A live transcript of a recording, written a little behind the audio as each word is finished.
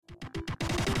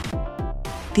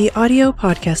The audio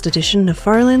podcast edition of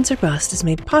Farlands or Bust is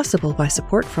made possible by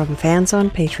support from fans on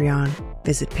Patreon.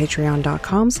 Visit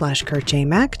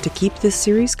patreon.com/KurtJMac to keep this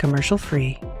series commercial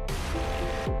free.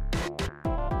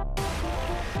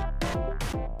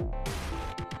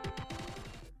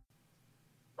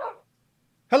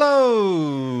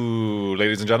 Hello,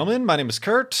 ladies and gentlemen. My name is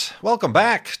Kurt. Welcome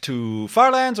back to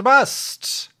Farlands or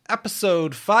Bust,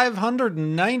 episode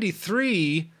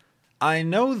 593. I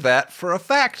know that for a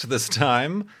fact this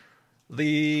time.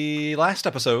 The last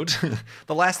episode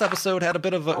had a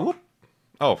bit of a... Whoop.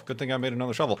 Oh, good thing I made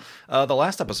another shovel. The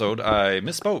last episode, I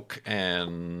misspoke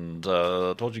and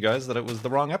told you guys that it was the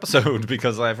wrong episode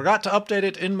because I forgot to update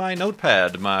it in my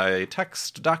notepad, my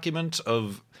text document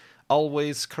of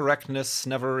always correctness,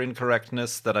 never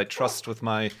incorrectness that I trust with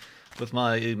my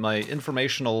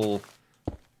informational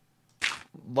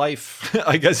life,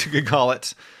 I guess you could call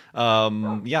it.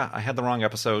 I had the wrong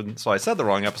episode, so I said the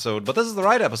wrong episode, but this is the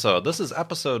right episode. This is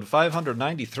episode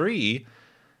 593,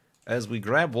 as we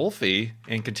grab Wolfie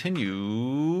and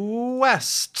continue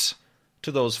west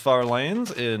to those far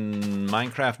lands in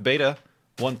Minecraft Beta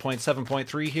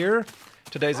 1.7.3 here.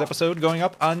 Today's episode going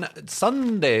up on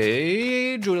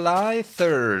Sunday, July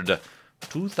 3rd,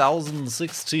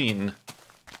 2016.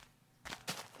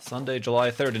 Sunday,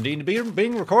 July 3rd, indeed,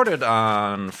 being recorded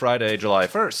on Friday, July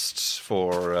 1st,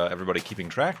 for everybody keeping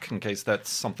track, in case that's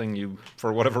something you,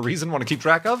 for whatever reason, want to keep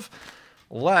track of.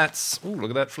 Let's,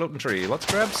 look at that floating tree. Let's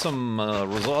grab some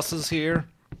resources here,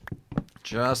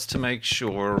 just to make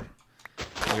sure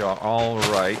we are all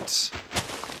right.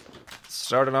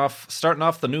 Starting off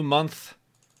the new month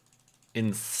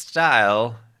in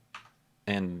style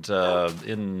and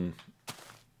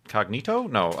incognito?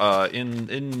 No,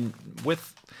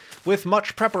 with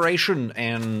much preparation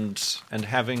and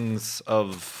havings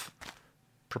of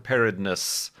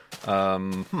preparedness.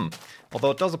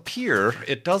 Although it does appear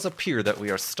that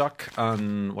we are stuck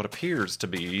on what appears to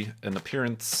be an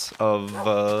appearance of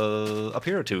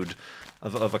appearitude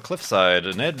of a cliffside,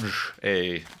 an edge,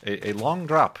 a long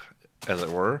drop, as it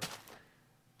were.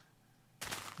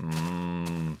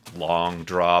 Long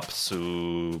drop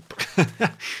soup.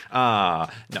 No.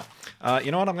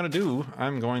 You know what I'm going to do?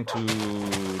 I'm going to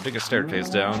dig a staircase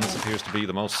down. This appears to be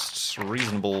the most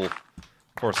reasonable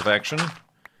course of action.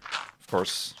 Of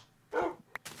course,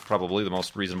 probably the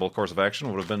most reasonable course of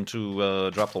action would have been to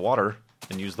drop the water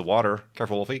and use the water.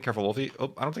 Careful, Wolfie. Careful, Wolfie.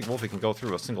 Oh, I don't think Wolfie can go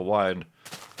through a single wide.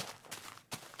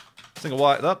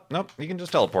 Oh, nope, you can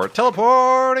just teleport.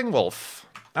 Teleporting wolf.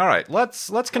 All right, let's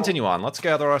continue on. Let's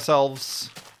gather ourselves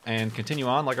and continue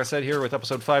on. Like I said here with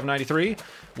episode 593,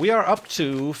 we are up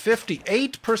to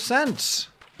 58%.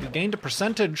 We gained a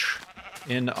percentage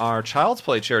in our Child's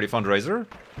Play charity fundraiser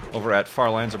over at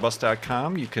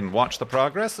farlandsorbust.com. You can watch the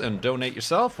progress and donate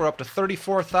yourself. We're up to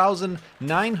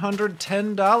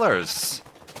 $34,910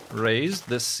 raised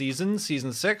this season,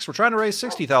 season 6. We're trying to raise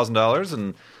 $60,000,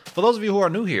 and for those of you who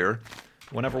are new here,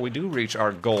 whenever we do reach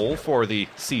our goal for the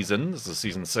season, this is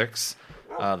season 6,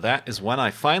 that is when I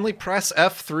finally press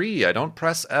F3. I don't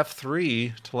press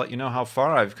F3 to let you know how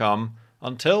far I've come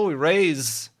until we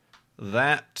raise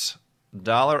that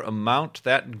dollar amount,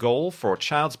 that goal for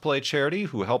Child's Play charity,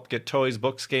 who help get toys,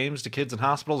 books, games to kids in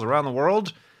hospitals around the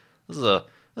world. This is a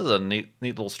neat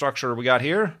little structure we got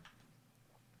here.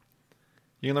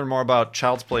 You can learn more about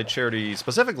Child's Play charity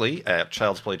specifically at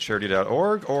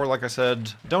childsplaycharity.org, or, like I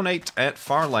said, donate at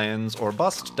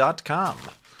farlandsorbust.com.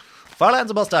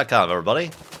 Farlandsorbust.com,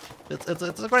 everybody. It's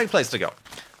a great place to go.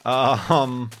 I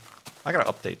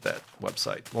gotta update that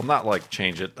website. Well, not like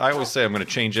change it. I always say I'm gonna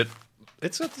change it.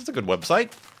 It's a good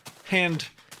website. Hand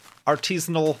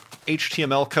artisanal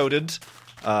HTML coded.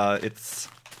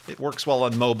 It works well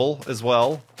on mobile as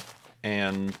well.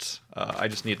 And I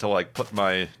just need to put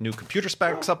my new computer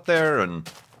specs up there and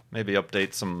maybe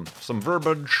update some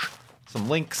verbiage, some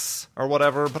links or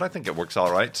whatever, but I think it works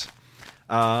all right.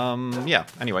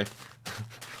 Anyway,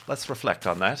 let's reflect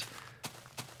on that.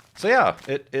 So yeah,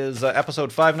 it is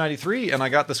episode 593, and I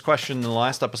got this question in the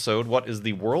last episode. What is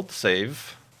the world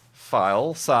save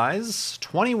file size?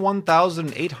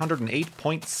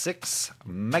 21,808.6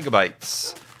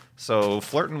 megabytes. So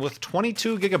flirting with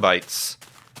 22 gigabytes.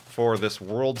 For this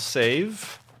world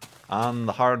save on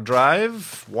the hard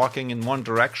drive, walking in one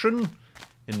direction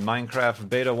in Minecraft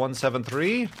Beta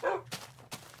 1.7.3.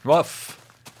 Woof.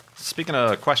 Speaking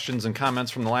of questions and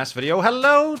comments from the last video,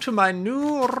 hello to my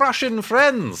new Russian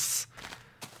friends.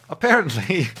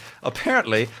 Apparently,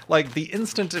 the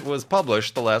instant it was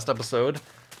published, the last episode,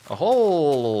 a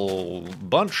whole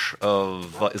bunch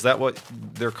of... is that what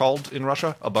they're called in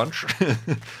Russia? A bunch?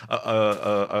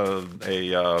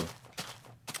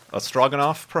 a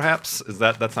stroganoff, perhaps?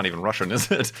 That's not even Russian, is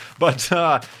it? But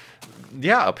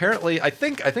yeah, apparently, I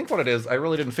think what it is, I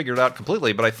really didn't figure it out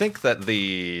completely, but I think that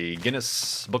the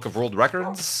Guinness Book of World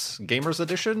Records Gamers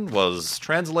Edition was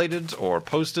translated or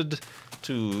posted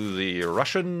to the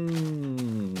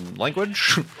Russian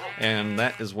language, and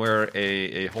that is where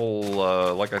a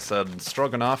whole, like I said,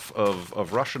 stroganoff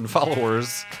of Russian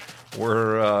followers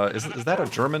were. Is that a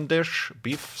German dish,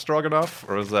 beef stroganoff,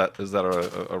 or is that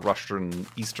a Russian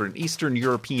Eastern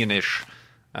European-ish?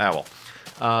 Ah,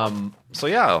 well. So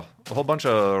yeah, a whole bunch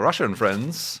of Russian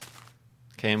friends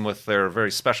came with their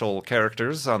very special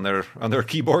characters on their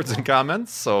keyboards and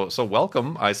comments. So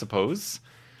welcome, I suppose.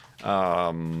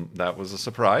 That was a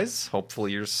surprise.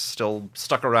 Hopefully you're still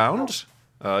stuck around.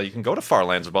 You can go to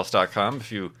farlandsorbust.com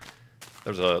if you.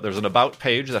 There's an about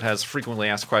page that has frequently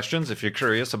asked questions if you're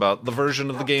curious about the version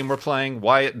of the game we're playing,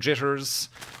 why it jitters,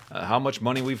 how much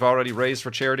money we've already raised for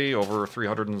charity, over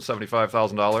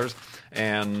 $375,000,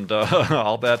 and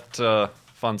all that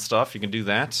fun stuff. You can do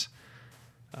that.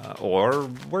 Or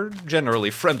we're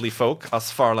generally friendly folk,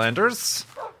 us Farlanders,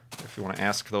 if you want to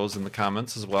ask those in the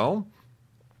comments as well.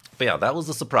 But yeah, that was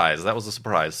a surprise.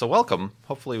 So welcome.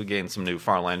 Hopefully we gained some new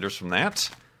Farlanders from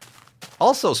that.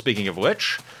 Also, speaking of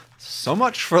which, so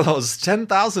much for those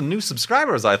 10,000 new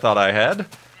subscribers I thought I had.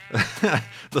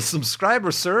 The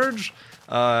subscriber surge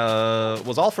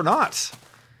was all for naught,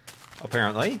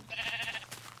 apparently.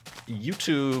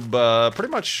 YouTube,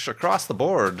 pretty much across the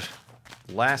board,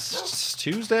 last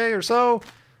Tuesday or so,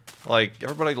 like,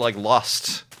 everybody, like,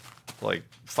 lost, like,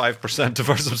 5% of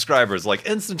our subscribers, like,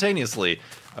 instantaneously.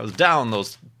 I was down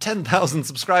those 10,000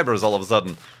 subscribers all of a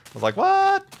sudden. I was like,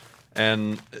 what?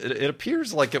 And it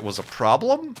appears like it was a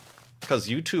problem, because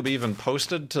YouTube even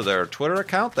posted to their Twitter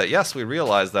account that, yes, we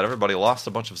realized that everybody lost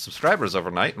a bunch of subscribers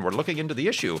overnight, and we're looking into the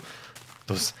issue.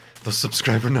 Those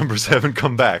subscriber numbers haven't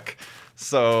come back.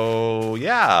 So,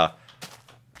 yeah.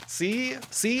 See?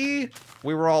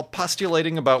 We were all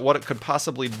postulating about what it could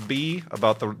possibly be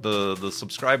about the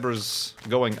subscribers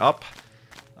going up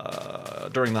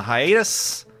during the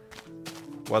hiatus.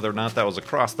 Whether or not that was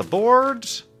across the board,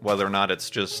 whether or not it's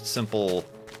just simple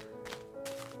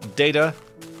data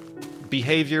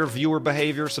behavior, viewer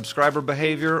behavior, subscriber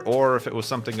behavior, or if it was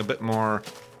something a bit more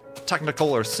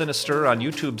technical or sinister on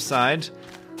YouTube's side.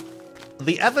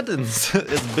 The evidence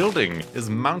is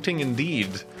mounting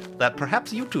indeed, that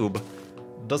perhaps YouTube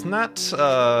does not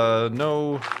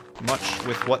know much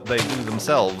with what they do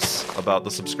themselves about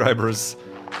the subscribers.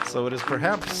 So it is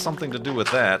perhaps something to do with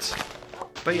that.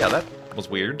 But yeah, that was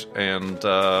weird and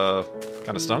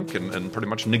kind of stunk and pretty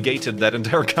much negated that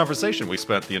entire conversation we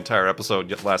spent the entire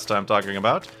episode last time talking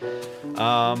about.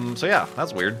 So yeah,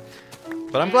 that's weird.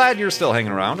 But I'm glad you're still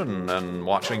hanging around and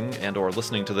watching and or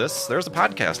listening to this. There's a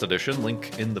podcast edition,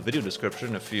 link in the video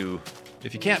description. If you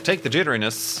can't take the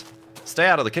jitteriness, stay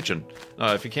out of the kitchen.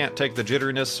 If you can't take the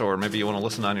jitteriness, or maybe you want to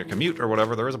listen on your commute or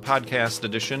whatever, there is a podcast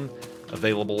edition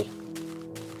available.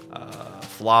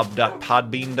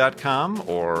 Flob.podbean.com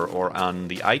or on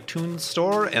the iTunes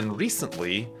store, and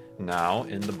recently now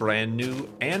in the brand new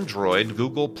Android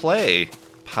Google Play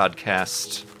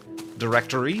podcast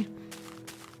directory.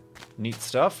 Neat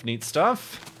stuff.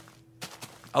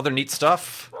 Other neat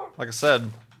stuff, like I said,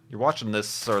 you're watching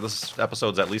this, or this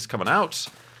episode's at least coming out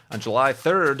on July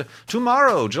 3rd.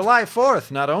 Tomorrow, July 4th,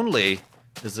 not only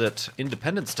is it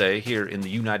Independence Day here in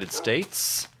the United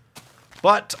States,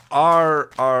 but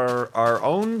our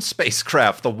own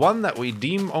spacecraft, the one that we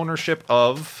deem ownership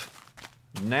of,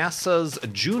 NASA's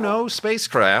Juno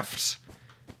spacecraft,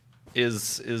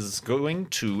 is going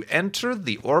to enter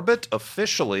the orbit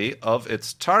officially of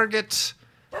its target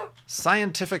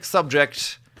scientific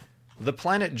subject, the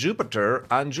planet Jupiter,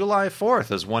 on July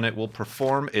 4th is when it will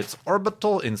perform its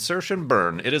orbital insertion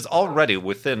burn. It is already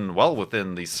well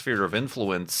within the sphere of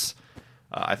influence.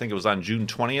 I think it was on June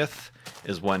 20th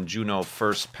is when Juno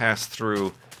first passed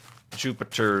through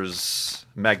Jupiter's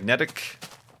magnetic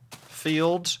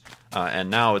field, and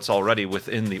now it's already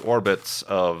within the orbits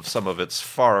of some of its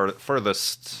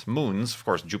furthest moons. Of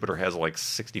course, Jupiter has like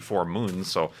 64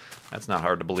 moons, so that's not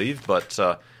hard to believe. But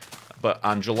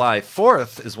on July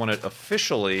 4th is when it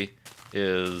officially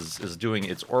is doing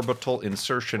its orbital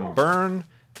insertion burn.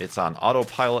 It's on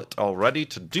autopilot already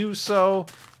to do so,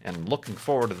 and looking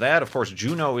forward to that. Of course,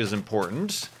 Juno is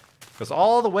important, because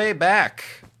all the way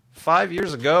back 5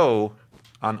 years ago,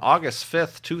 on August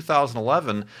 5th,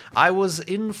 2011, I was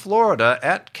in Florida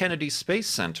at Kennedy Space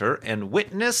Center and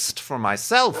witnessed for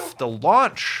myself the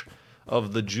launch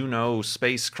of the Juno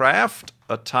spacecraft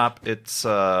atop its,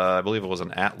 I believe it was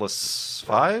an Atlas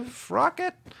V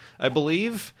rocket, I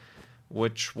believe,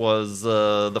 which was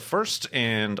the first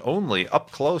and only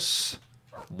up-close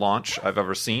launch I've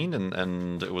ever seen,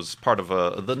 and it was part of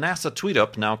the NASA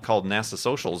Tweet-Up, now called NASA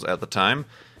Socials at the time,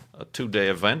 a 2-day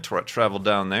event where I traveled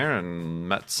down there and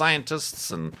met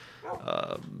scientists and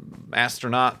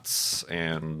astronauts,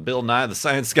 and Bill Nye the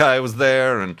Science Guy was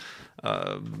there, and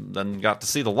then got to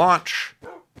see the launch.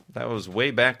 That was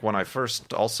way back when I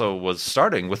first also was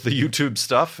starting with the YouTube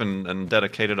stuff and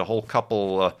dedicated a whole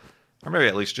couple, or maybe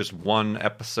at least just one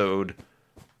episode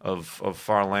of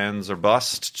Far Lands or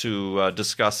Bust to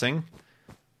discussing.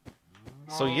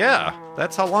 So yeah,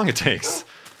 that's how long it takes.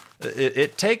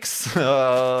 It takes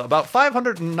about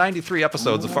 593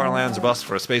 episodes of Far Lands or Bust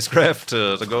for a spacecraft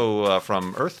to go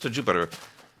from Earth to Jupiter.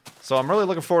 So I'm really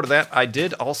looking forward to that. I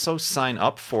did also sign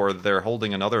up for, they're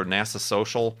holding another NASA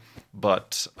social,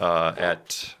 but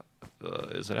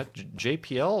is it at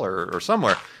JPL or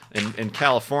somewhere in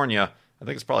California? I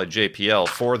think it's probably JPL,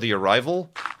 for the Arrival.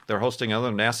 They're hosting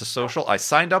another NASA social. I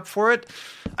signed up for it.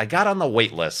 I got on the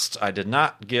wait list. I did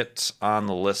not get on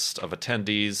the list of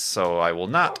attendees, so I will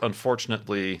not,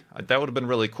 unfortunately. That would have been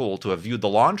really cool to have viewed the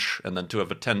launch and then to have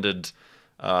attended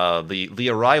the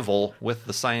Arrival with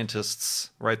the scientists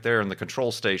right there in the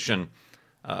control station.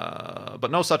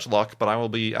 But no such luck. But I will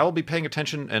be paying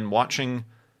attention and watching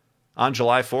on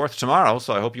July 4th tomorrow,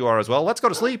 so I hope you are as well. Let's go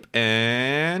to sleep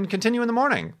and continue in the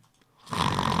morning.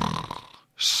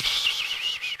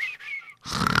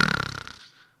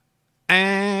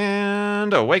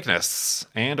 And awakeness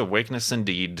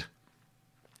indeed,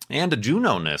 and a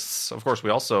Juno-ness. Of course,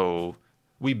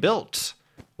 we built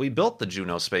the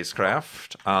Juno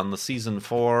spacecraft on the Season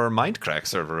 4 Mindcrack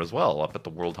server as well, up at the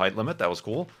World Height Limit. That was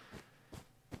cool.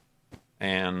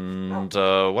 And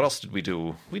what else did we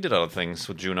do? We did other things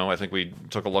with Juno. I think we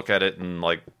took a look at it in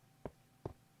like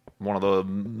one of the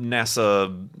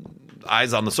NASA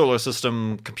Eyes on the Solar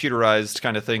System computerized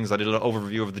kind of things. I did an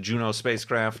overview of the Juno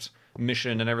spacecraft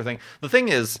mission and everything. The thing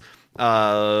is,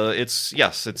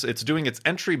 it's doing its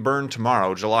entry burn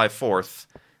tomorrow, July 4th.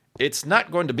 It's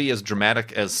not going to be as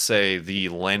dramatic as, say, the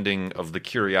landing of the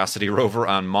Curiosity rover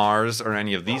on Mars or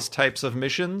any of these types of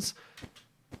missions,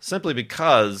 simply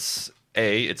because,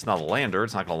 A, it's not a lander,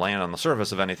 it's not going to land on the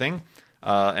surface of anything,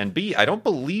 and B, I don't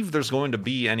believe there's going to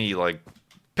be any, like,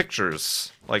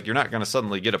 pictures. Like, you're not going to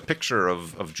suddenly get a picture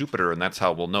of Jupiter and that's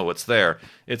how we'll know it's there.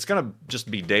 It's going to just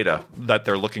be data that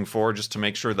they're looking for just to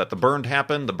make sure that the burn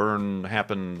happened. The burn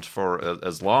happened for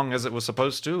as long as it was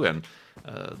supposed to, and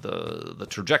the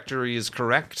trajectory is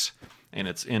correct, and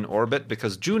it's in orbit,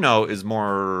 because Juno is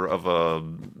more of a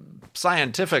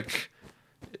scientific...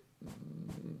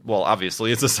 Well,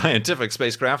 obviously, it's a scientific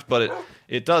spacecraft, but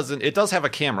it does have a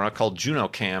camera called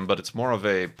JunoCam, but it's more of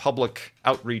a public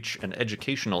outreach and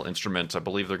educational instrument. I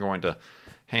believe they're going to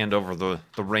hand over the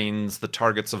reins, the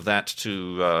targets of that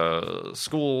to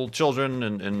school children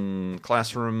in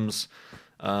classrooms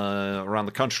around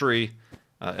the country.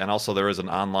 And also there is an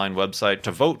online website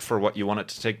to vote for what you want it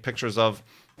to take pictures of.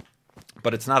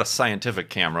 But it's not a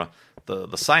scientific camera.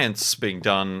 The science being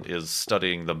done is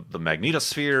studying the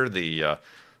magnetosphere,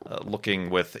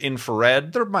 looking with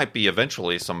infrared. There might be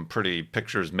eventually some pretty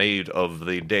pictures made of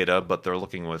the data, but they're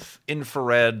looking with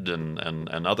infrared and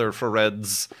other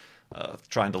infrareds,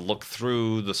 trying to look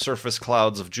through the surface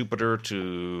clouds of Jupiter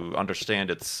to understand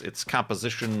its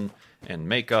composition and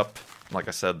makeup. Like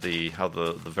I said, how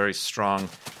the very strong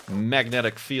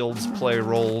magnetic fields play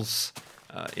roles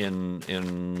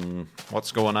in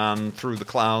what's going on through the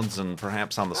clouds and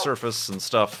perhaps on the surface and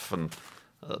stuff, and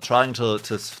trying to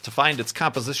find its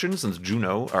composition, since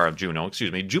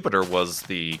Jupiter was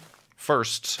the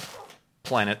first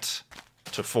planet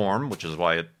to form, which is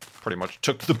why it pretty much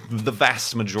took the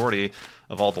vast majority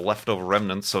of all the leftover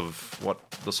remnants of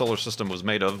what the solar system was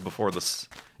made of before this,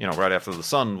 right after the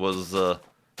sun was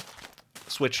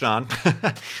switched on.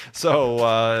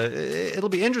 So it'll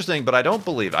be interesting, but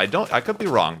I could be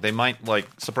wrong. They might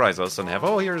surprise us and have,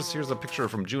 here's a picture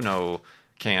from Juno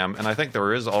Cam, and I think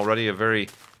there is already a very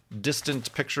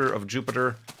distant picture of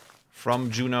Jupiter from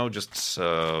Juno, just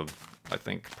I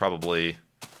think probably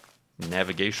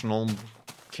navigational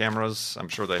cameras. I'm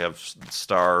sure they have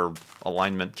star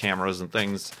alignment cameras and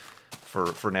things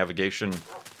for navigation.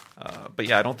 But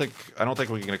yeah, I don't think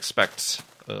we can expect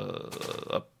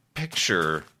a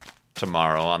picture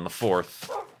tomorrow on the 4th,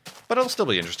 but it'll still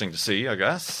be interesting to see, I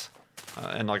guess.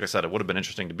 And like I said, it would have been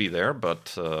interesting to be there,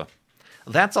 but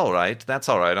that's all right.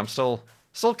 I'm still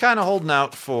kind of holding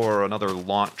out for another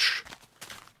launch.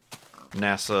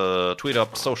 NASA tweet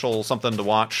up social something to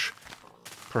watch.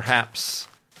 Perhaps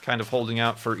kind of holding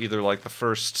out for either the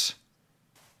first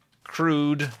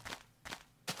crewed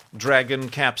Dragon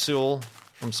capsule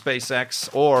from SpaceX,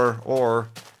 or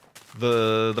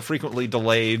the frequently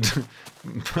delayed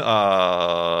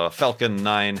Falcon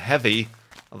 9 Heavy.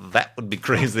 That would be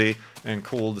crazy and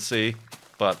cool to see.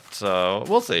 But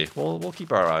we'll see. We'll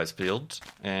keep our eyes peeled.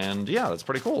 And yeah, that's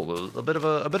pretty cool. A bit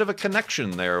of a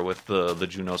connection there with the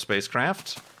Juno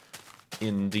spacecraft.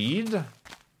 Indeed.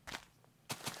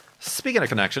 Speaking of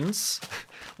connections,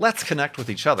 let's connect with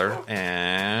each other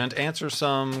and answer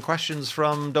some questions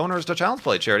from donors to Child's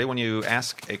Play charity. When you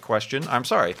ask a question,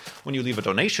 when you leave a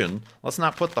donation, let's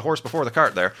not put the horse before the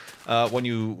cart there. When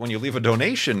you leave a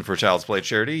donation for Child's Play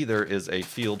charity, there is a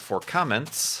field for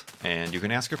comments, and you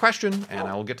can ask a question, and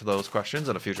I will get to those questions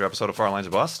in a future episode of Far Lines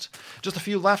of Bust. Just a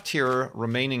few left here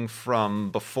remaining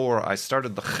from before I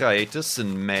started the hiatus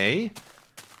in May.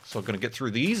 So I'm going to get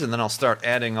through these, and then I'll start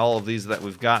adding all of these that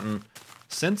we've gotten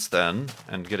since then,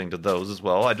 and getting to those as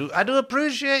well. I do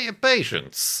appreciate your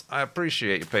patience. I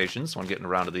appreciate your patience when getting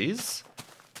around to these.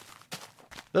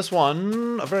 This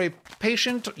one, a very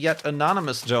patient yet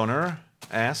anonymous donor,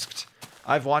 asked,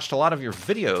 I've watched a lot of your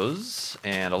videos,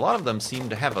 and a lot of them seem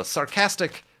to have a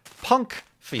sarcastic punk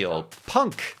feel.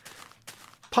 Punk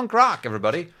rock,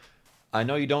 everybody. I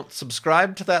know you don't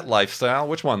subscribe to that lifestyle.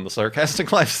 Which one, the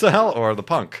sarcastic lifestyle or the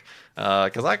punk?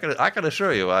 Because I could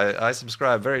assure you, I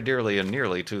subscribe very dearly and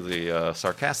nearly to the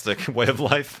sarcastic way of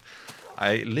life.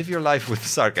 I live your life with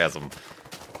sarcasm.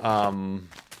 Blah,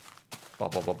 blah,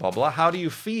 blah, blah, blah. How do you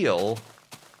feel,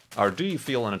 or do you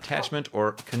feel an attachment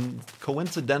or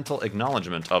coincidental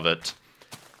acknowledgement of it?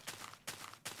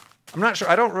 I'm not sure.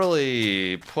 I don't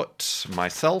really put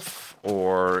myself,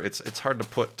 or it's hard to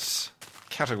put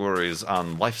categories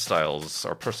on lifestyles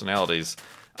or personalities.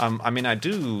 I mean, I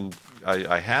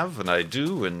have, and I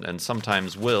do, and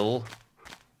sometimes will.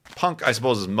 Punk, I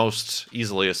suppose, is most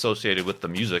easily associated with the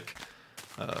music.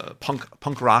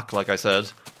 Punk rock, like I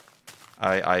said,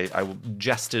 I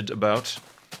jested about.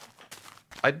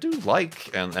 I do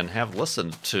like and have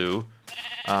listened to,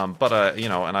 but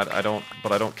I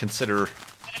don't consider,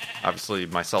 obviously,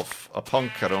 myself a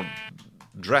punk. I don't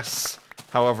dress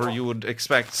however you would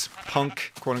expect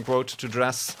punk, quote-unquote, to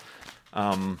dress.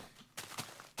 I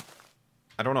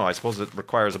don't know, I suppose it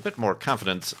requires a bit more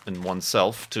confidence in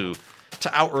oneself to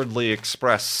outwardly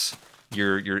express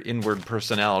your inward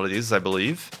personalities, I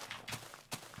believe.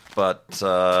 But,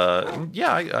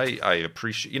 yeah, I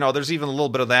appreciate... there's even a little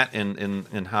bit of that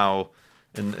in how,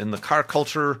 in the car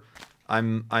culture,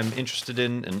 I'm interested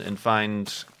in and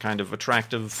find kind of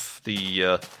attractive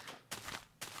the...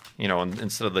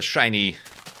 instead of the shiny,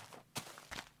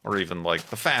 or even like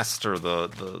the fast, or the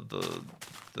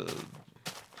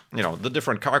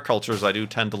different car cultures, I do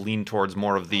tend to lean towards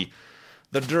more of the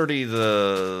dirty,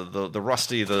 the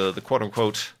rusty, the quote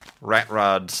unquote rat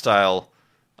rod style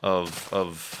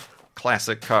of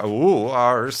classic car. Ooh,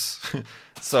 ours.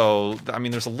 So I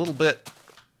mean, there's a little bit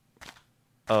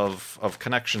of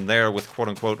connection there with quote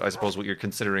unquote, I suppose, what you're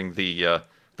considering the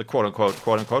quote unquote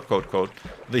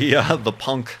the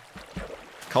punk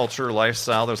culture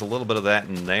lifestyle. There's a little bit of that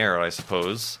in there, I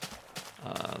suppose.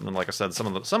 And then, like I said, some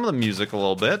of the music a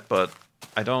little bit, but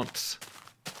I don't.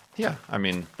 Yeah, I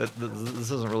mean, this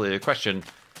isn't really a question.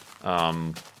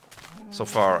 So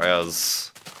far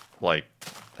as like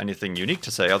anything unique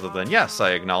to say, other than yes,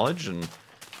 I acknowledge, and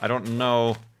I don't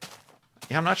know.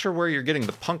 Yeah, I'm not sure where you're getting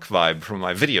the punk vibe from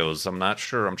my videos. I'm not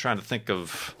sure. I'm trying to think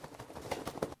of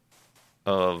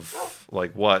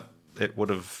like what it would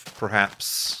have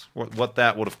perhaps what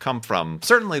that would have come from.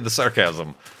 Certainly the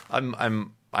sarcasm.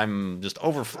 I'm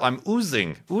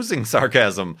oozing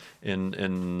sarcasm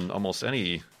in almost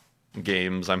any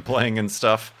games I'm playing and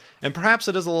stuff. And perhaps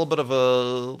it is a little bit of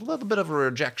a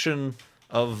rejection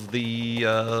of the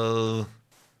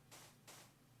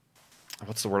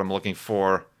what's the word I'm looking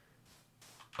for?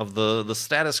 Of the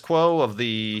status quo, of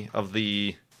the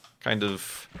kind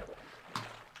of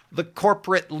the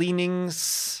corporate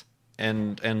leanings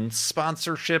and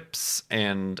sponsorships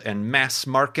and mass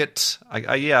market.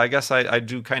 I guess I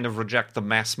do kind of reject the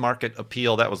mass market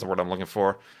appeal. That was the word I'm looking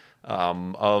for.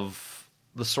 Of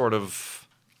the sort of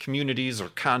communities or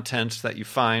content that you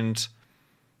find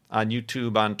on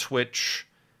YouTube, on Twitch.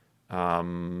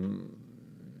 I'm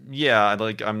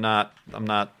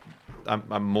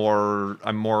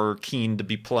more keen to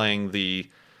be playing the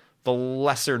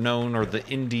lesser known, or the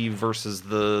indie versus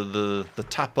the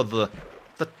top of the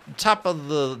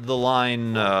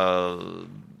line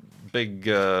big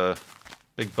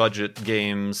budget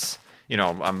games.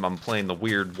 I'm playing the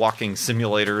weird walking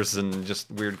simulators and just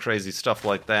weird crazy stuff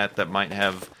like that might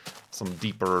have some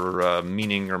deeper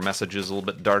meaning or messages a little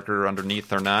bit darker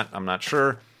underneath or not. I'm not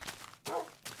sure.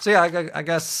 So yeah, I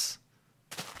guess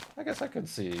I guess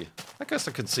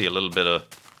I could see a little bit of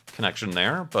connection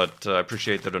there, but I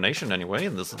appreciate the donation anyway,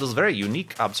 and this is a very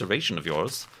unique observation of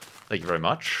yours. Thank you very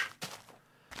much.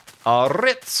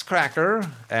 Ritz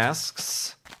Cracker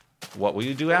asks, what will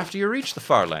you do after you reach the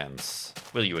Far Lands?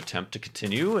 Will you attempt to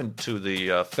continue into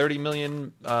the 30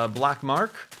 million block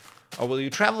mark, or will you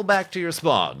travel back to your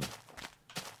spawn?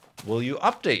 Will you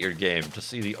update your game to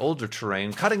see the older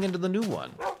terrain cutting into the new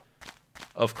one?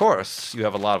 Of course, you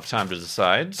have a lot of time to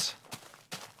decide.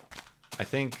 I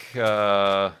think,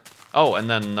 and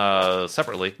then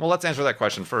separately, well, let's answer that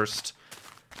question first.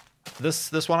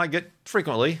 This one I get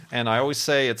frequently, and I always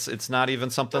say it's not even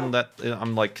something that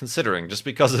I'm like considering, just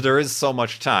because there is so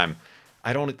much time.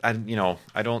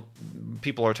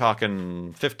 People are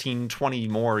talking 15, 20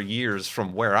 more years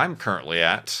from where I'm currently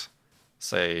at,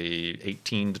 say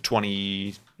 18 to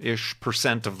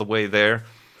 20-ish% of the way there.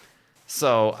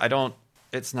 So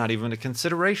it's not even a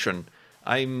consideration.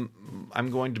 I'm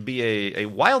going to be the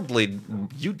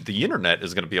internet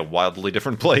is going to be a wildly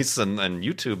different place, and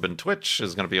YouTube and Twitch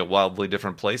is going to be a wildly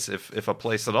different place, if a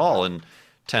place at all, in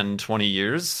 10, 20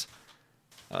 years.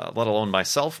 Let alone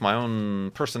myself, my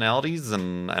own personalities,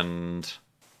 and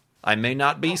I may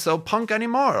not be so punk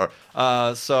anymore.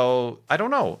 So I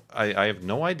don't know. I have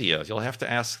no idea. You'll have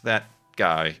to ask that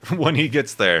guy when he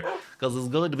gets there, because it's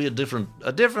going to be a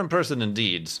different person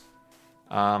indeed.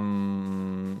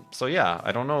 So yeah,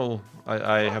 I don't know.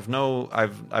 I've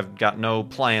got no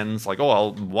plans like,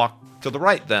 I'll walk to the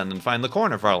right then and find the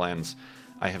corner of our lands.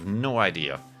 I have no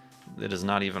idea. It is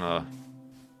not even a,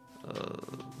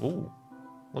 look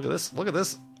at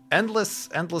this. Endless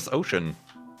ocean.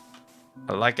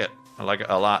 I like it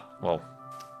a lot. Well,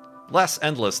 less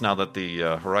endless now that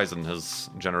the horizon has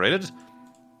generated.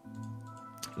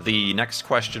 The next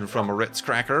question from a Ritz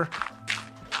Cracker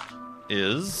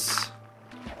is,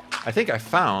 I think I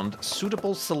found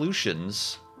suitable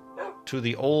solutions to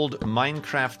the old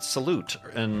Minecraft salute.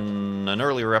 In an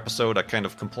earlier episode, I kind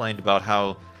of complained about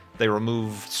how they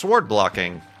removed sword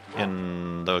blocking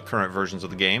in the current versions of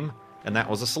the game, and that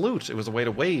was a salute. It was a way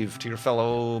to wave to your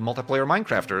fellow multiplayer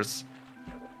Minecrafters.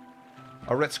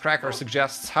 A Ritz Cracker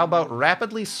suggests, how about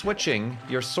rapidly switching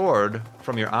your sword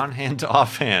from your on-hand to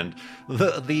off-hand?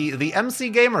 The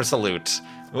MC Gamer salute.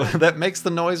 That makes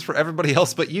the noise for everybody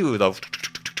else but you, though.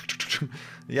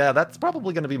 Yeah, that's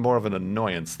probably going to be more of an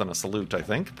annoyance than a salute, I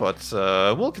think. But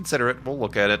we'll consider it. We'll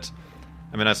look at it.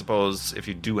 I mean, I suppose if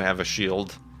you do have a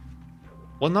shield...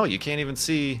 Well, no, you can't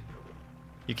see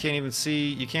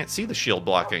the shield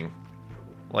blocking.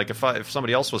 Like, if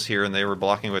somebody else was here and they were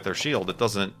blocking with their shield, it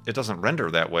doesn't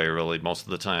render that way, really, most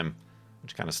of the time.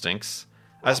 Which kind of stinks.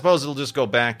 I suppose it'll just go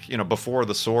back, before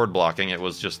the sword blocking, it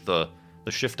was just the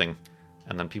shifting.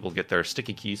 And then people get their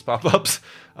sticky keys pop-ups.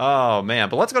 Oh, man.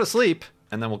 But let's go to sleep,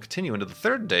 and then we'll continue into the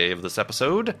third day of this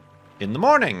episode in the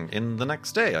morning. In the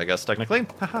next day, I guess, technically.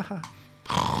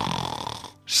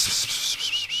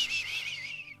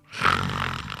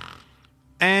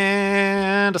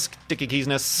 And a sticky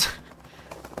keysness.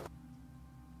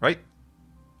 Right?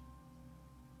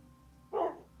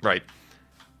 Right.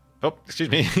 Oh, excuse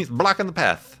me. He's blocking the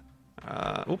path.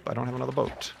 I don't have another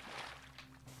boat.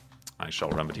 I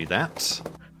shall remedy that.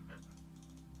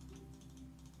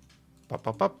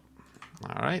 Pop. All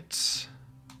right. So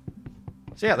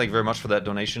yeah, thank you very much for that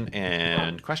donation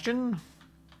and question.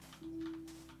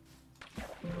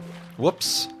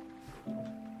 Whoops.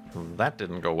 That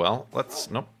didn't go well.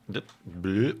 Nope.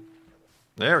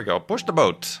 There we go. Push the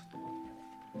boat.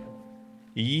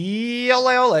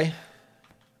 Yole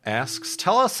asks,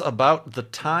 tell us about the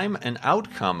time and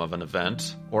outcome of an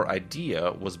event or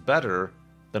idea was better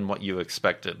than what you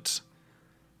expected.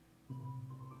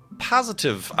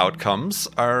 Positive outcomes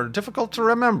are difficult to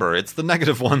remember. It's the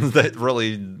negative ones that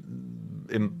really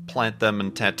implant them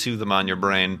and tattoo them on your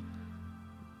brain.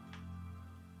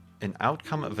 An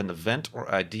outcome of an event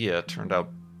or idea turned out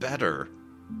better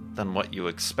than what you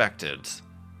expected.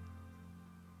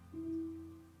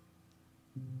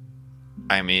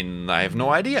 I mean, I have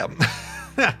no idea.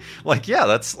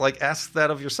 That's like, ask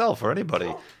that of yourself or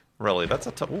anybody. Really, that's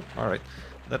a tough... all right.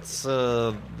 That's,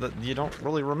 you don't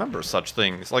really remember such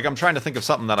things. Like, I'm trying to think of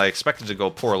something that I expected to go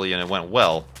poorly and it went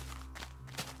well.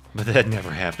 But that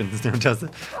never happens, never does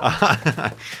it.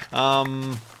 How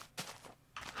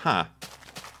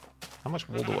much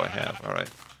wool do I have? All right.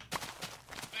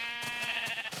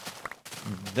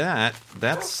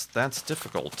 That's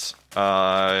difficult.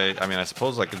 I mean, I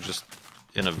suppose I could just,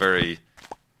 in a very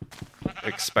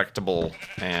expectable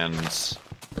and...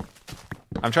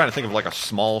 I'm trying to think of like a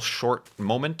small, short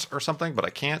moment or something, but I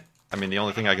can't. I mean, the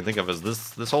only thing I can think of is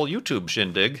this whole YouTube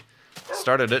shindig.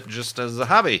 Started it just as a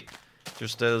hobby.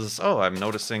 Just as, I'm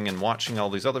noticing and watching all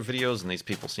these other videos, and these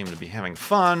people seem to be having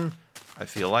fun. I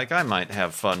feel like I might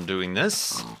have fun doing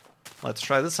this. Let's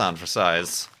try this on for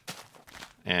size.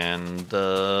 And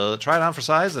try it on for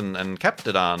size and kept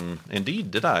it on. Indeed,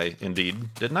 did I?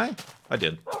 Indeed, didn't I? I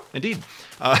did. Indeed.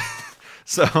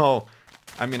 So,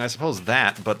 I mean, I suppose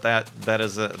that, but that's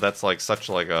a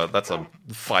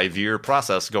 5-year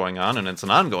process going on, and it's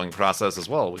an ongoing process as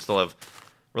well. We still have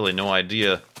really no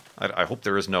idea. I hope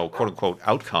there is no quote-unquote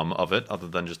outcome of it, other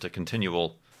than just a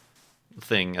continual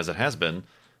thing as it has been.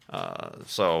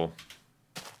 So,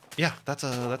 yeah,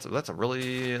 that'll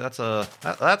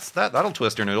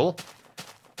twist your noodle.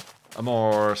 A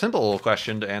more simple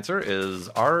question to answer is: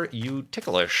 are you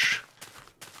ticklish?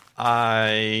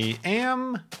 I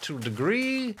am to a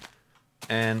degree,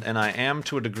 and I am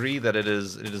to a degree that it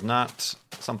is not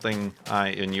something I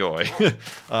enjoy.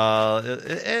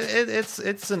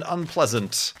 It's an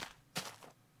unpleasant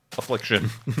affliction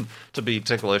to be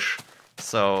ticklish,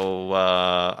 so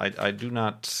I do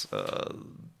not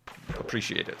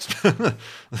appreciate it.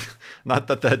 Not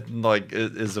that like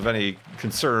is of any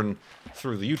concern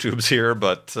through the YouTubes here,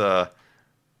 but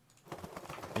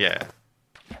yeah.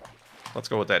 Let's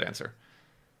go with that answer.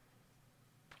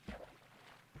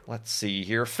 Let's see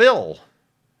here. Phil,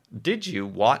 did you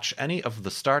watch any of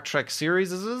the Star Trek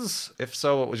series? If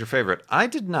so, what was your favorite? I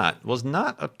did not. Was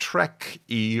not a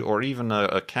Trek-y or even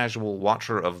a casual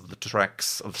watcher of the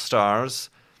Treks of Stars.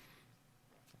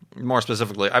 More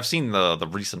specifically, I've seen the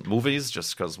recent movies,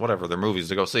 just because whatever, they're movies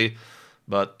to go see.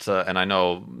 But, and I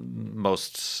know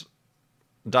most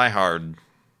diehard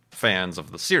fans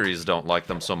of the series don't like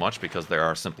them so much because they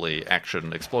are simply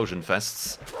action explosion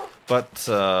fests, but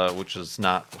which is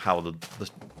not how the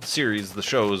series, the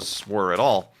shows were at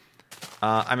all.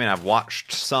 I mean, I've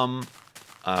watched some.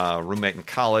 Roommate in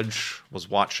college was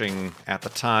watching at the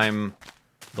time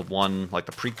the one, like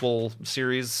the prequel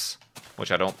series,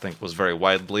 which I don't think was very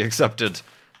widely accepted.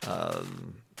 No,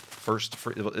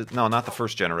 not the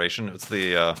first generation. It's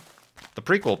the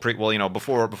prequel. You know,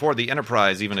 before the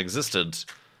Enterprise even existed.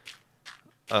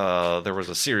 There was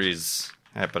a series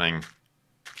happening.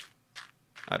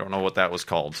 I don't know what that was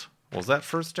called. Was that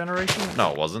first generation?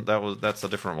 No, it wasn't. That's a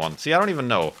different one. See, I don't even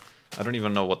know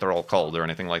what they're all called or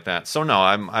anything like that. So no,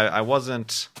 I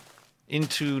wasn't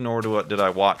into, nor did I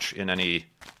watch in any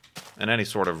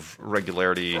sort of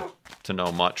regularity to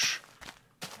know much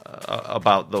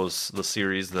about the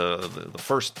series, the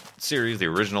first series, the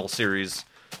original series,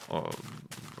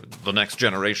 the next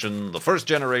generation, the first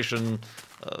generation.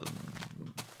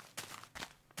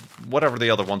 Whatever the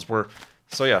other ones were.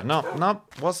 So yeah,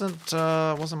 wasn't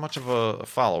much of a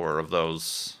follower of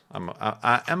those.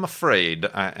 I am afraid.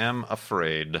 It's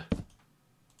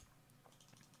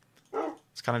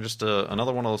kind of just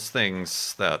another one of those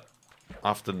things that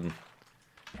often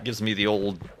gives me the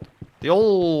old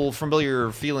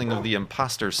familiar feeling of the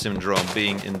imposter syndrome,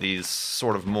 being in these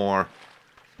sort of more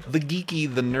the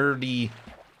geeky, the nerdy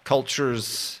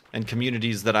cultures and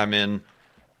communities that I'm in.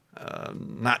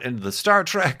 Not into the Star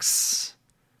Treks.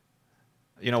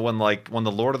 You know, when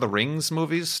the Lord of the Rings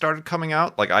movies started coming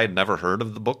out, like I had never heard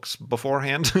of the books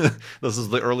beforehand. This is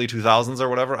the early 2000s or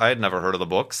whatever. I had never heard of the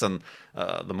books, and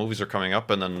the movies are coming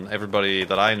up, and then everybody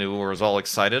that I knew was all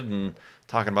excited and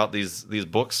talking about these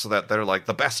books, so that they're like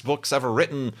the best books ever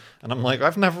written. And I'm like,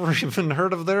 I've never even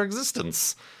heard of their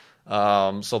existence.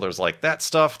 So there's like that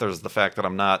stuff. There's the fact that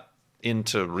I'm not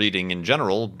into reading in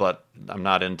general, but I'm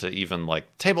not into even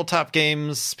like tabletop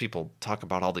games. People talk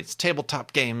about all these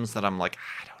tabletop games that I'm like,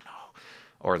 I don't know.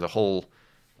 Or the whole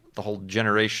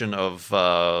generation of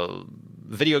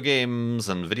video games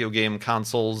and video game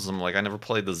consoles. I'm like, I never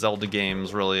played the Zelda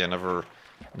games really. I never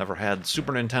had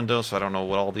Super Nintendo, so I don't know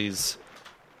what all these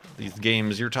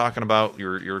games you're talking about.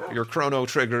 Your Chrono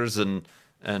Triggers and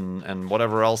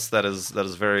whatever else that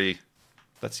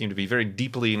seem to be very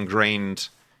deeply ingrained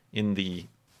in the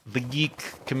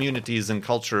geek communities and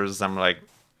cultures. I'm like,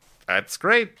 that's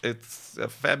great. It's a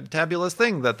fabulous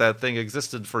thing that thing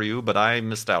existed for you, but I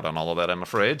missed out on all of that, I'm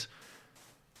afraid.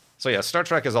 So yeah, Star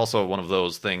Trek is also one of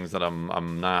those things that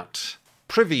I'm not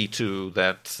privy to,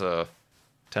 that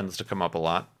tends to come up a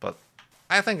lot, but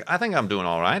I think I'm doing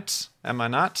all right. Am I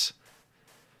not?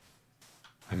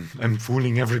 I'm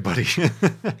fooling everybody.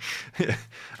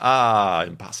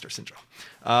 Imposter syndrome.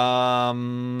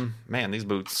 Man, these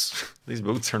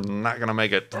boots are not going to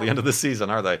make it to the end of the season,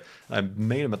 are they? I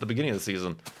made them at the beginning of the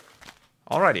season.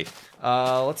 Alrighty.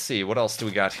 Let's see. What else do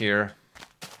we got here?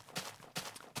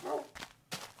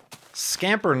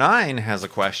 Scamper9 has a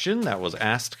question that was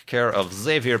asked care of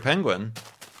Xavier Penguin.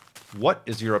 What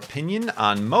is your opinion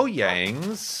on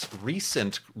Mojang's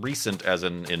recent as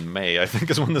in May, I think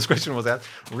is when this question was asked,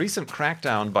 recent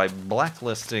crackdown by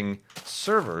blacklisting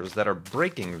servers that are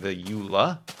breaking the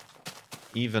EULA,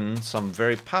 even some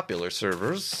very popular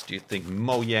servers? Do you think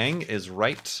Mojang is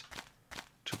right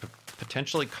to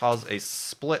potentially cause a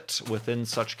split within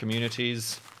such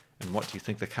communities? And what do you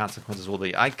think the consequences will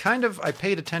be? I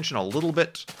paid attention a little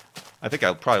bit. I think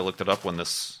I probably looked it up when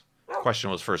this question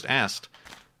was first asked.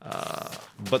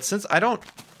 But since I don't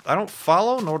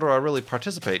follow, nor do I really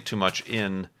participate too much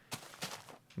in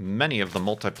many of the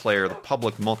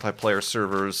public multiplayer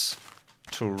servers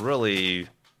to really,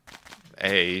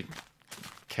 A,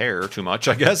 care too much,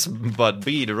 I guess, but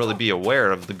B, to really be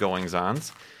aware of the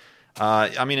goings-ons.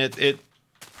 I mean,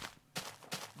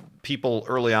 people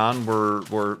early on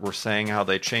were saying how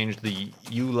they changed the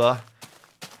EULA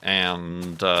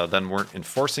and then weren't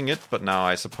enforcing it, but now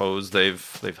I suppose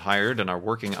they've hired and are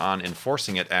working on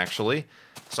enforcing it, actually.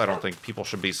 So I don't think people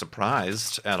should be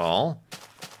surprised at all.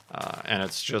 And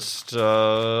it's just it's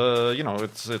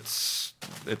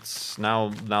now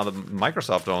that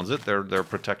Microsoft owns it, they're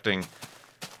protecting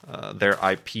their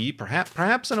IP,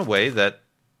 perhaps in a way that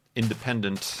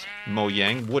independent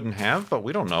Mojang wouldn't have, but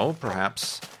we don't know.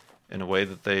 Perhaps in a way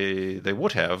that they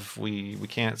would have. We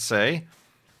can't say.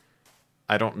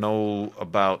 I don't know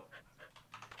about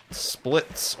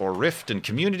splits or rift in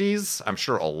communities. I'm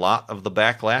sure a lot of the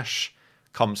backlash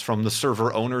comes from the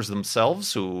server owners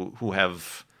themselves, who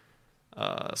have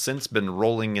since been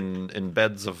rolling in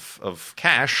beds of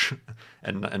cash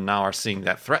and now are seeing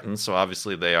that threatened. So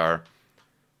obviously they are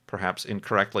perhaps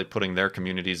incorrectly putting their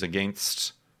communities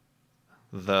against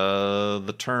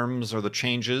the terms or the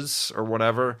changes or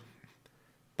whatever.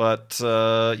 But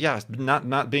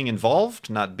not being involved,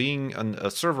 not being a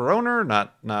server owner,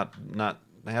 not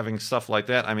having stuff like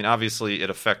that. I mean, obviously it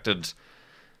affected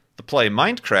the play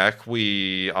Mindcrack.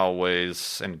 We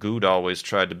always, and Good always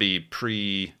tried to be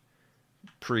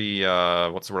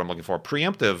what's the word I'm looking for?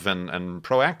 Preemptive and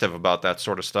proactive about that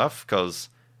sort of stuff, because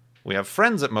we have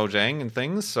friends at Mojang and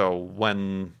things. So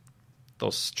when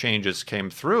those changes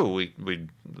came through, we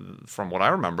from what I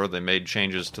remember, they made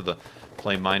changes to the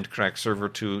Play Mindcrack server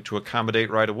to accommodate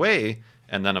right away.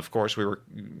 And then, of course,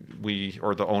 we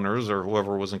or the owners or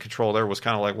whoever was in control there was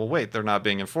kind of like, well, wait, they're not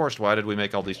being enforced. Why did we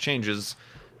make all these changes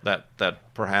that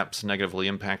perhaps negatively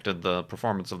impacted the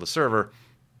performance of the server?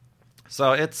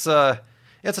 So it's a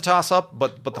toss-up,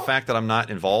 but the fact that I'm not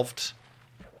involved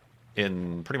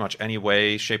in pretty much any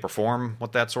way, shape, or form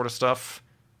with that sort of stuff,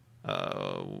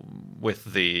 with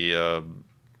the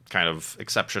kind of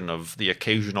exception of the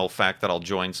occasional fact that I'll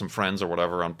join some friends or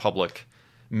whatever on public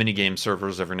minigame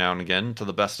servers every now and again. To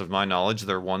the best of my knowledge,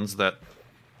 they're ones that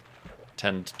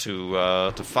tend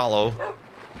to follow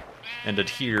and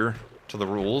adhere to the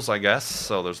rules, I guess.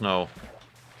 So there's no,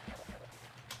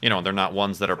 they're not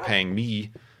ones that are paying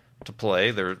me to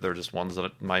play. They're just ones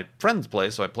that my friends play,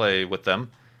 so I play with them.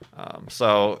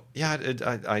 So yeah,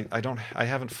 I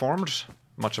haven't formed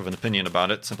much of an opinion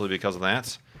about it simply because of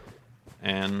that.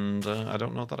 And I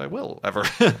don't know that I will ever.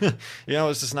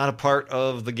 It's just not a part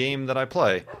of the game that I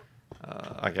play.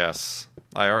 I guess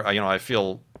I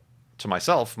feel to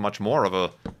myself much more of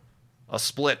a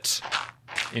split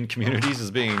in communities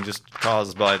as being just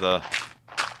caused by the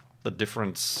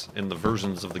difference in the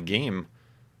versions of the game,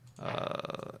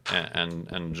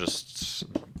 and just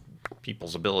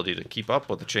people's ability to keep up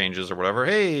with the changes or whatever.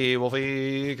 Hey,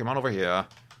 Wolfie, come on over here.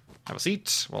 Have a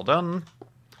seat. Well done.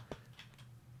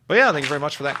 But yeah, thank you very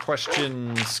much for that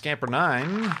question,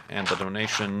 Scamper9, and the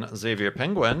donation, Xavier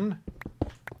Penguin.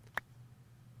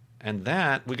 And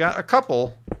that, we got a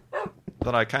couple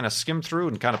that I kind of skimmed through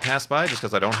and kind of passed by just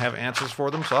because I don't have answers for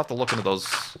them, so I'll have to look into those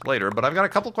later. But I've got a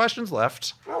couple questions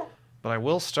left, but I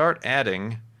will start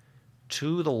adding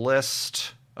to the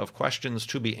list of questions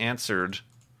to be answered.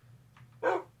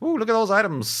 Ooh, look at those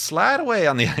items slide away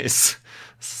on the ice.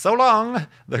 So long,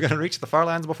 they're going to reach the far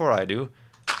lands before I do.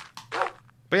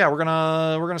 But yeah, we're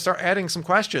gonna start adding some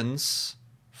questions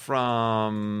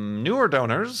from newer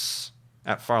donors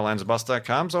at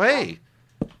farlandsbus.com. So hey,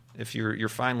 if you're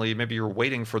finally, maybe you're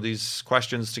waiting for these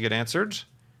questions to get answered,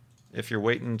 if you're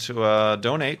waiting to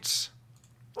donate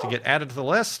to get added to the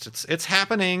list, it's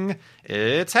happening.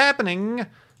 It's happening.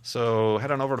 So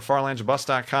head on over to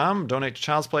farlandsbus.com, donate to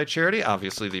Child's Play charity.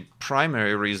 Obviously, the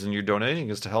primary reason you're donating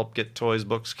is to help get Toys,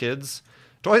 Books, Kids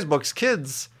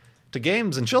to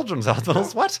games in children's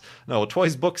hospitals. What? No,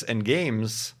 Toys, Books, and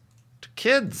Games to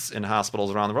kids in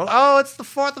hospitals around the world. Oh, it's the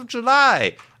 4th of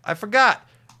July. I forgot.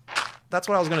 That's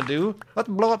what I was going to do. Let's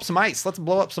blow up some ice. Let's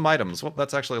blow up some items. Well,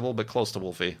 that's actually a little bit close to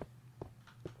Wolfie.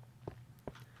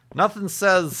 Nothing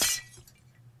says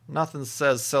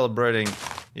celebrating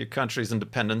your country's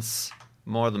independence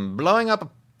more than blowing up a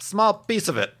small piece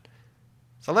of it.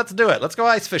 So let's do it. Let's go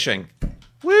ice fishing.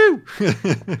 Woo!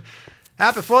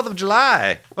 Happy 4th of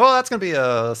July. Oh, that's going to be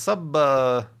a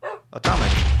subatomic.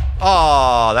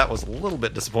 Oh, that was a little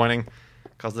bit disappointing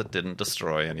because it didn't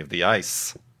destroy any of the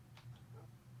ice.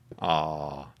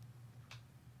 Oh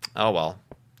well.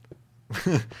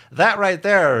 That right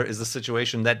there is a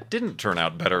situation that didn't turn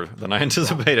out better than I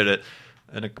anticipated it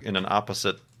in an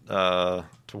opposite to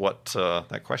what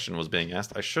that question was being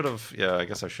asked. I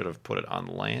guess I should have put it on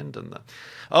land.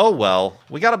 Oh well,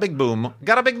 we got a big boom.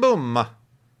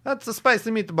 That's a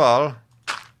spicy meatball.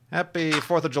 Happy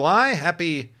 4th of July.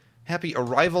 Happy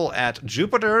arrival at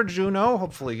Jupiter, Juno.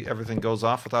 Hopefully everything goes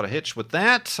off without a hitch with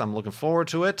that. I'm looking forward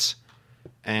to it.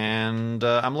 And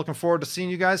I'm looking forward to seeing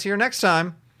you guys here next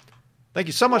time. Thank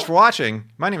you so much for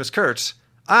watching. My name is Kurt.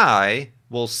 I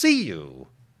will see you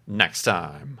next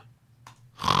time.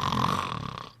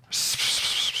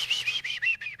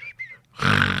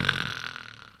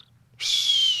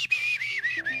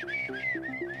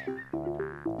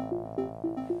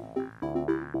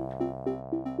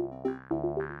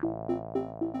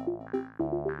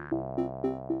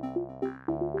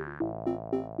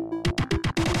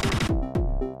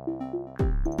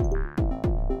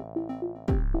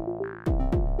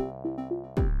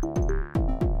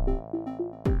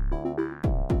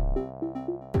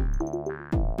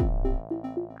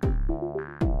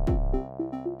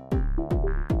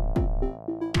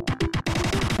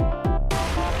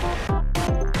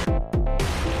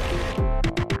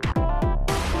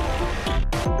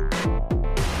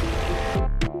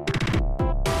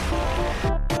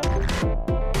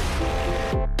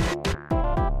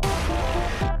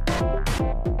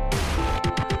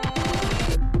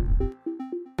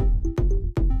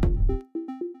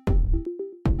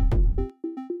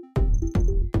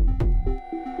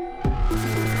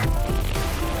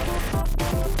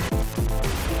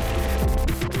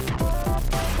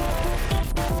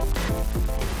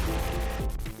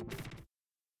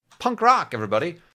 Punk rock, everybody.